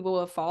have to be people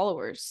with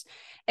followers.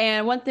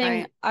 And one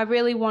thing I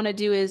really want to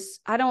do is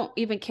I don't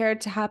even care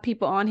to have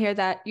people on here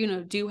that, you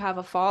know, do have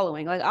a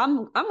following. Like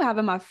I'm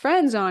having my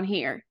friends on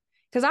here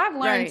because I've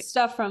learned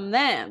stuff from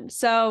them.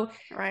 So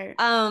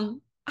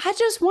I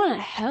just want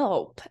to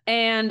help.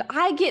 And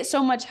I get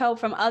so much help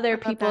from other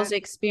people's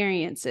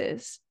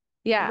experiences.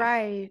 Yeah.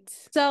 Right.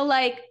 So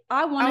like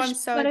I want to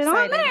put it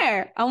on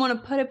there. I want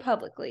to put it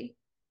publicly.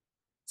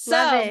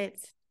 Love it.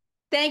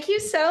 Thank you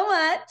so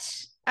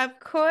much. Of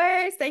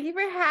course. Thank you for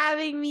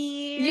having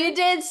me. You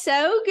did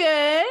so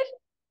good.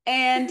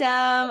 And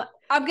I'm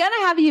going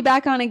to have you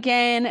back on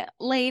again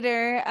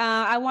later.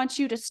 I want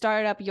you to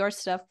start up your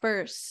stuff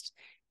first.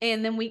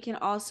 And then we can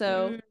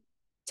also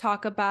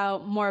talk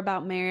about more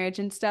about marriage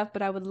and stuff.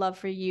 But I would love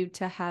for you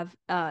to have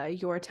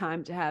your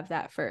time to have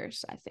that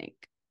first, I think.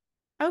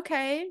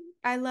 Okay.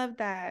 I love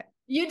that.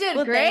 You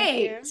did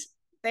great.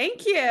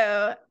 Thank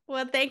you.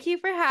 Well, thank you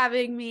for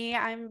having me.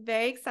 I'm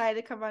very excited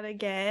to come on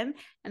again.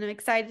 And I'm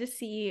excited to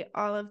see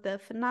all of the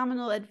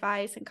phenomenal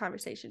advice and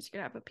conversations you're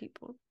going to have with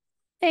people.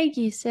 Thank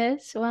you,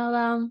 sis.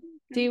 Well,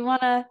 do you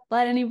want to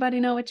let anybody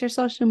know what your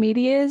social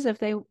media is if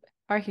they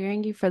are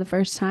hearing you for the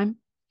first time?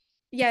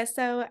 Yeah,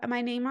 so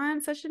my name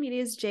on social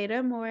media is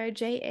JadaAmor,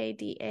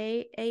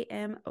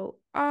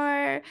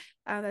 JadaAmor.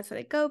 That's what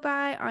I go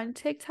by. On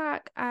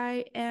TikTok,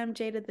 I am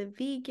Jada the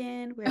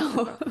Vegan. We're talking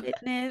about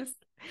fitness.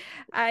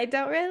 I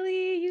don't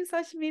really use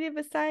social media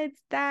besides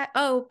that.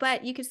 Oh,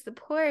 but you can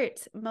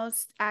support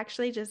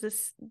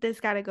just this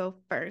gotta go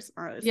first,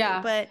 honestly.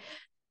 Yeah. But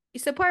you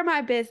support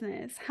my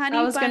business.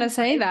 I was gonna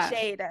say that.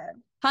 Jada.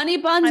 Honey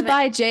Buns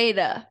by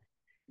Jada.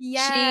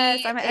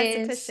 Yes, I'm an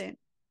esthetician.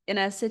 An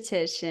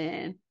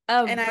esthetician.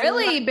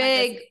 Really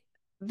big,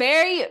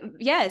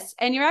 yes.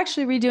 And you're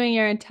actually redoing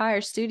your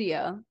entire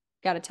studio.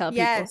 Gotta tell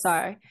people,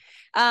 sorry.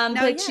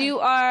 But you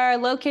are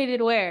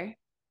located where?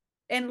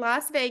 In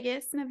Las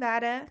Vegas,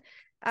 Nevada.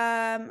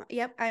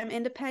 Yep, I'm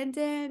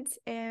independent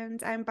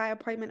and I'm by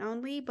appointment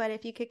only, but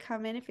if you could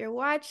come in if you're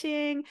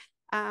watching.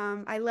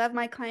 I love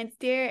my clients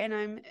dear,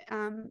 and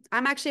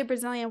I'm actually a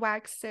Brazilian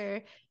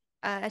waxer.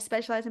 I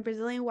specialize in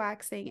Brazilian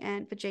waxing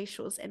and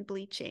facials and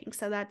bleaching.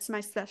 So that's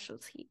my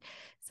specialty.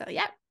 So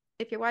yeah,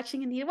 if you're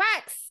watching and need a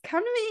wax,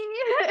 come to me.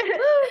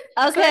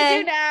 That's what I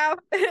do now.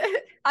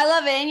 I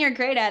love it, and you're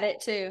great at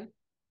it too.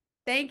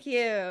 Thank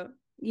you.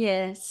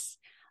 Yes.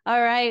 All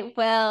right.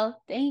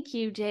 Well, thank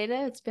you,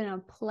 Jada. It's been a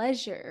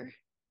pleasure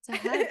to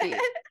have you.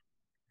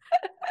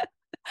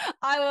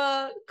 I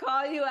will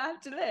call you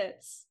after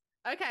this.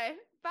 Okay.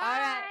 Bye. All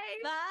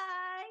right.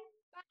 Bye.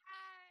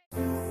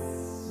 Bye.